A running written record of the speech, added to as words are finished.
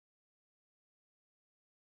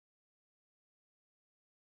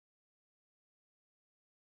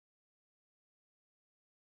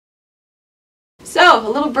So, a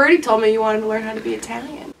little birdie told me you wanted to learn how to be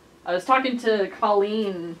Italian. I was talking to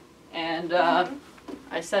Colleen, and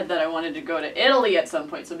I said that I wanted to go to Italy at some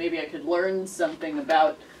point, so maybe I could learn something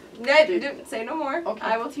about... No, say no more. Okay.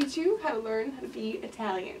 I will teach you how to learn how to be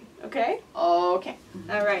Italian. Okay? Okay.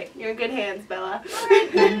 All right. You're in good hands, Bella.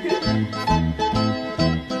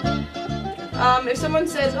 If someone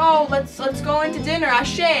says, "Oh, let's go into dinner," a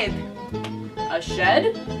shed. A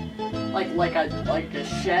shed? Like a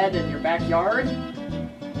shed in your backyard?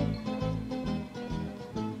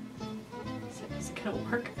 Is it gonna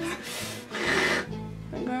work?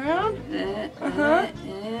 Go around.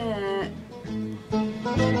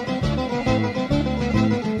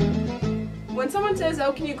 When someone says,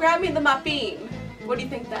 "Oh, can you grab me the mopping?" What do you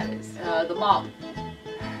think that is? The mop.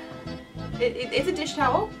 It's a dish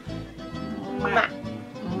towel. Ma.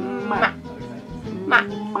 Ma.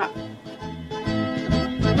 Ma.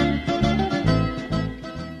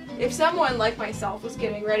 If someone like myself was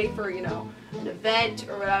getting ready for, you know, an event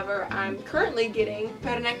or whatever, I'm currently getting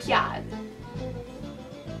pernacchiate.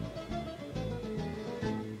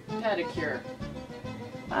 Pedicure.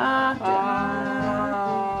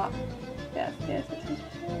 Yes.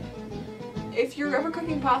 If you're ever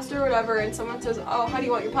cooking pasta or whatever and someone says, "Oh, how do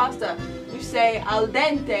you want your pasta?" You say al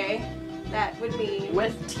dente. That would mean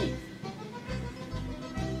with teeth.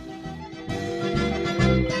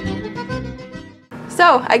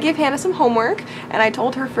 So, I gave Hannah some homework, and I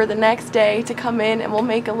told her for the next day to come in and we'll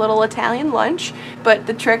make a little Italian lunch, but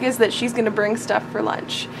the trick is that she's gonna bring stuff for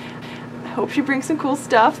lunch. I hope she brings some cool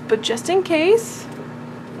stuff, but just in case,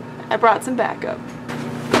 I brought some backup.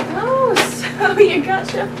 Oh, so you got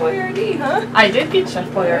Chef Boyardee, huh? I did get Chef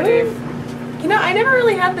Boyardee. You know, I never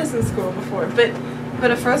really had this in school before, but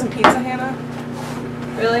a frozen pizza, Hannah?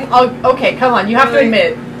 Really? Oh, okay, come on, you have to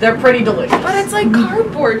admit, they're pretty delicious. But it's like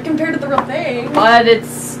cardboard compared to the real thing. But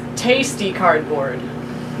it's tasty cardboard.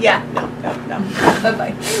 Yeah, no.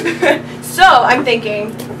 Bye-bye. So, I'm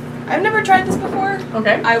thinking, I've never tried this before.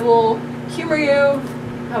 Okay. I will humor you.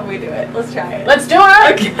 How do we do it? Let's try it. Let's do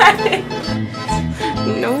it! Okay.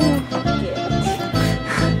 No.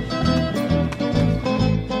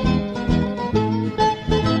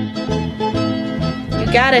 You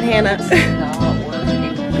got it, Hannah. Not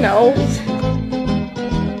working. No.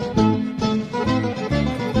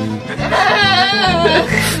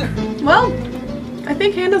 Well, I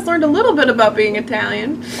think Hannah's learned a little bit about being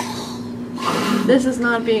Italian. This is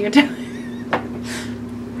not being Italian.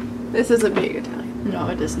 This isn't being Italian. No,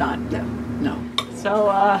 it is not. No. So,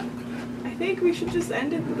 I think we should just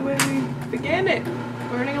end it the way we began it.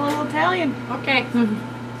 Learning a little Italian. Okay.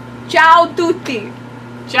 Ciao tutti.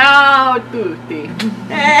 Ciao tutti.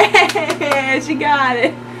 Hey, she got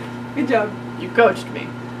it. Good job. You coached me.